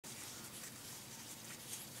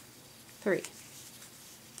3.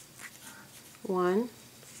 1,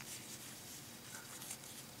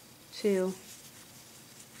 2,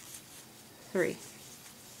 3.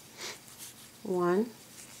 1,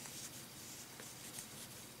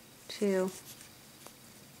 2,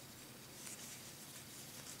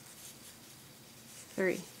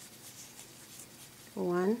 3.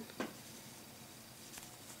 1,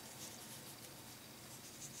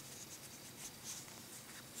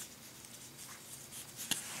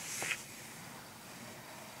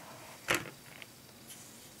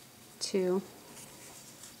 2,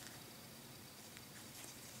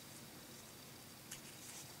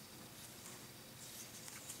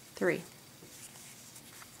 3.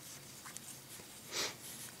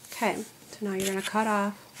 Okay, so now you're going to cut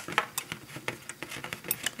off,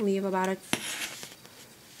 leave about a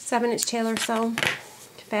 7-inch tail or so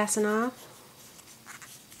to fasten off,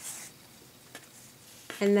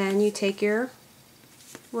 and then you take your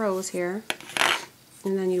rose here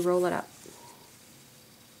and then you roll it up.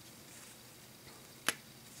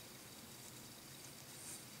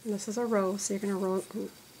 And this is a rose, so you're going to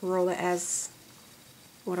roll it as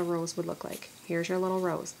what a rose would look like. Here's your little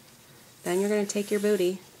rose. Then you're going to take your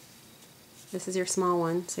bootie. This is your small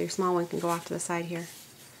one, so your small one can go off to the side here.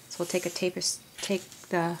 So we'll take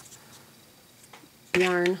the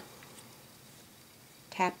yarn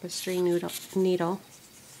tapestry needle,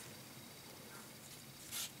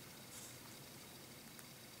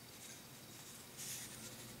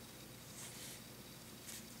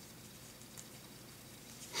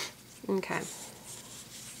 okay.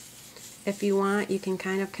 If you want, you can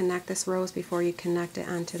kind of connect this rose before you connect it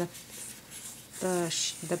onto the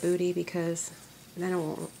bootie, because then it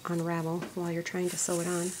won't unravel while you're trying to sew it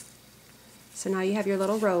on. So now you have your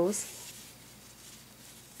little rose,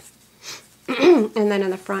 and then in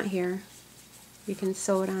the front here you can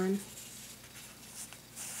sew it on.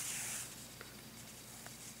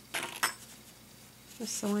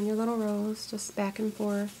 Just sew on your little rose, just back and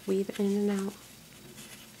forth, weave it in and out.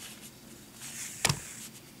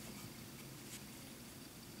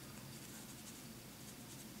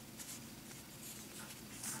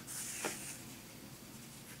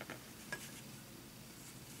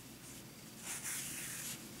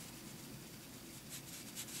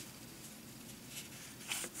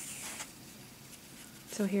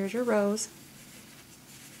 So here's your rose,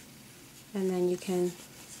 and then you can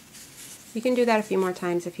do that a few more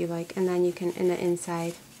times if you like, and then you can, in the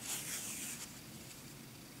inside,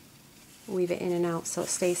 weave it in and out so it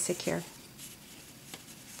stays secure.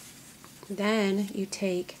 Then you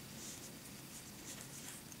take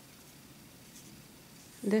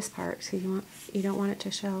this part, so you don't want it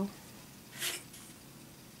to show.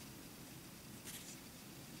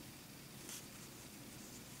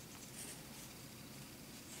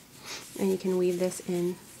 And you can weave this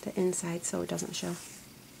in the inside so it doesn't show.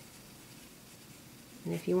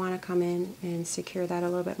 And if you want to come in and secure that a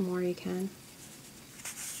little bit more, you can.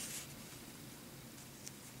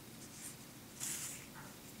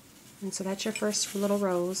 And so that's your first little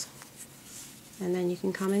rose. And then you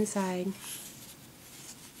can come inside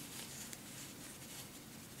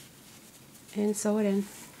and sew it in.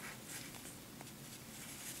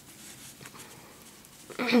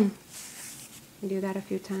 You do that a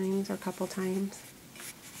few times or a couple times.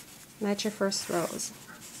 And that's your first rose.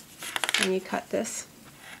 And you cut this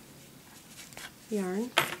yarn.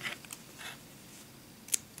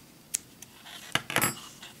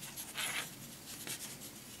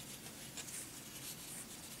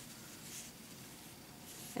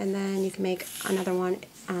 And then you can make another one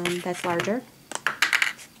that's larger.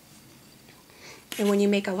 And when you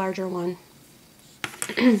make a larger one,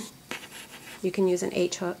 you can use an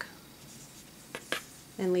H hook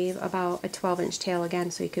and leave about a 12-inch tail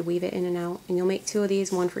again, so you could weave it in and out. And you'll make 2 of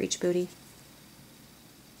these, 1 for each bootie.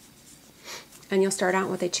 And you'll start out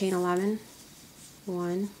with a chain 11.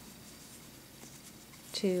 1,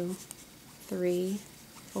 2, 3,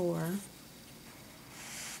 4,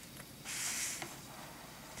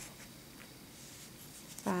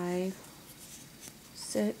 5,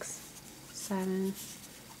 6, 7,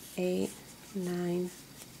 8, 9,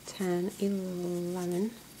 10,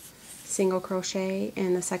 11. Single crochet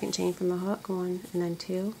in the second chain from the hook, 1 and then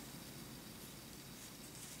 2,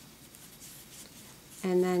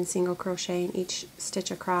 and then single crochet in each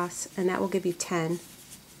stitch across, and that will give you 10.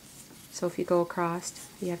 So if you go across,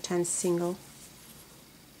 you have 10 single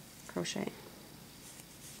crochet.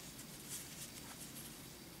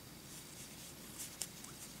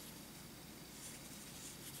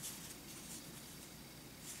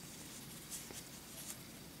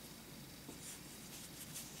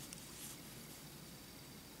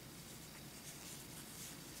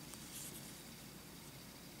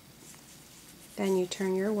 Then you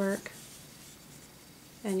turn your work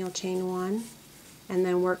and you'll chain 1 and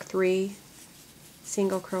then work 3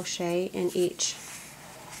 single crochet in each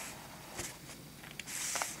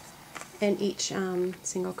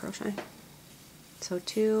single crochet. So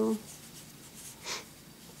 2,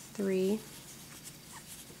 3,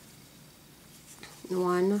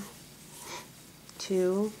 1,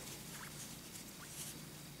 2,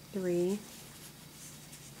 3,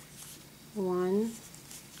 1,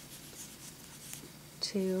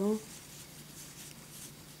 2,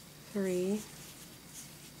 3,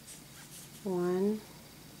 1,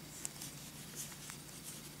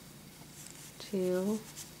 2,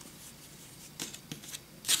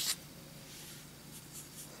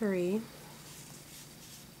 3,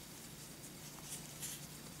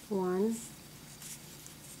 1,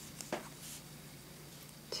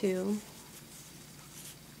 2,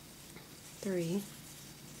 3,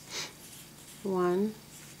 1,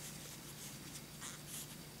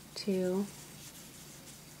 2,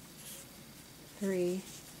 3,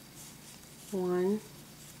 1,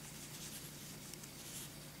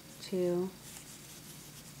 2,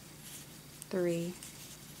 3,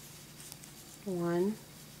 1,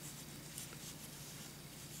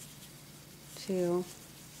 2,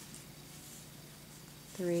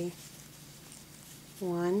 3,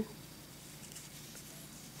 1,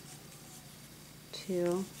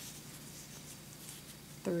 2,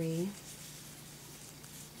 3,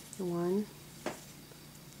 1.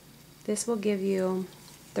 This will give you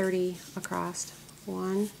 30 across.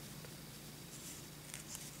 1,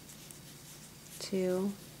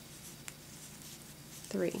 2,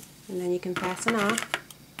 3. And then you can fasten off.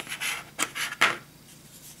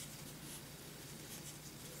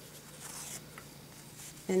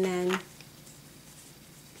 And then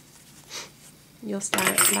you'll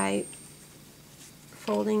start by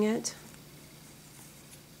folding it,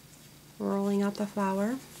 rolling out the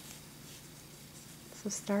flower. So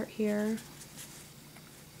start here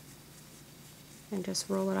and just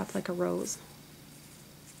roll it up like a rose.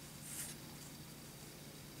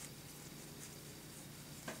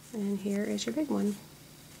 And here is your big one.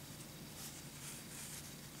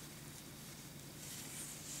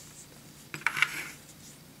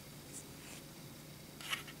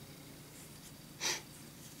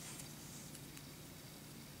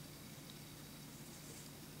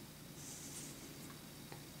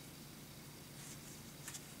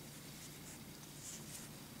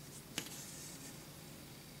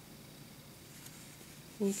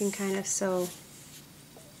 You can kind of sew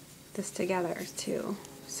this together to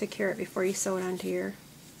secure it before you sew it onto your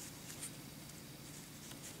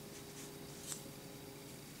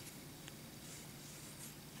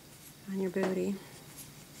booty.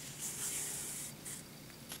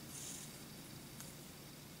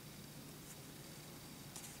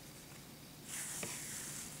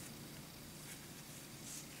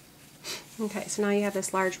 Okay, so now you have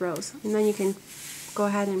this large rose, and then you can go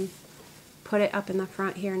ahead and put it up in the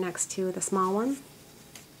front here next to the small one.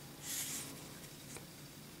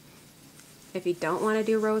 If you don't want to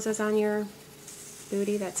do roses on your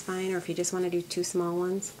booty, that's fine, or if you just want to do 2 small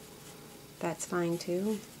ones, that's fine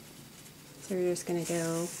too. So you're just going to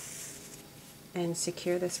go and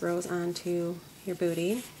secure this rose onto your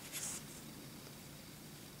booty.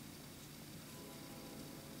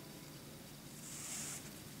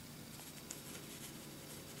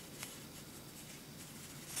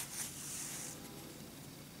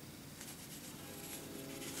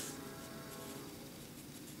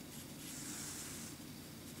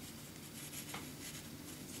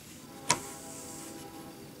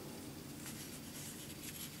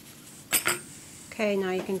 Okay,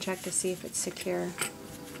 now you can check to see if it's secure.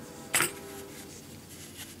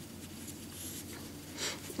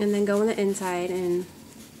 And then go on the inside and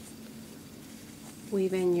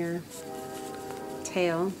weave in your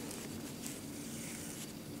tail.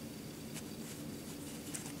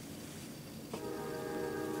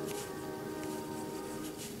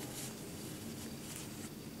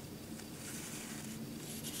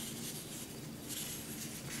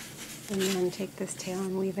 And then take this tail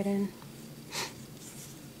and weave it in.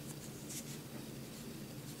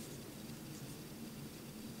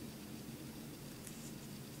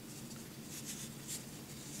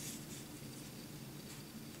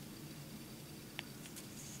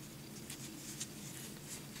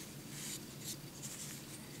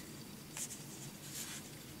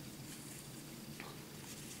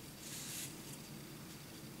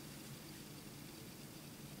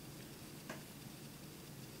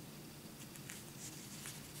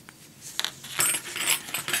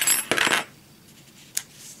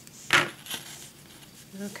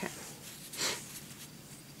 Okay.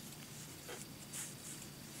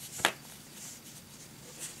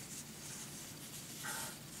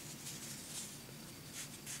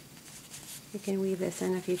 You can weave this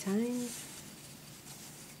in a few times.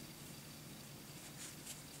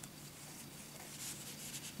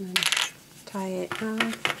 And then tie it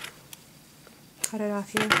off, cut it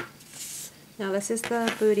off here. Now this is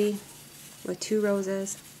the bootie with 2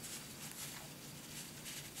 roses.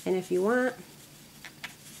 And if you want,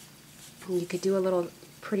 you could do a little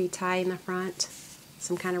pretty tie in the front,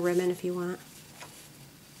 some kind of ribbon if you want.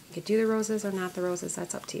 You could do the roses or not the roses,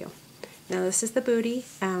 that's up to you. Now this is the bootie.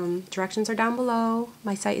 Directions are down below.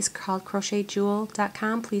 My site is called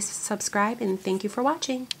crochetjewel.com. Please subscribe and thank you for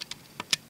watching.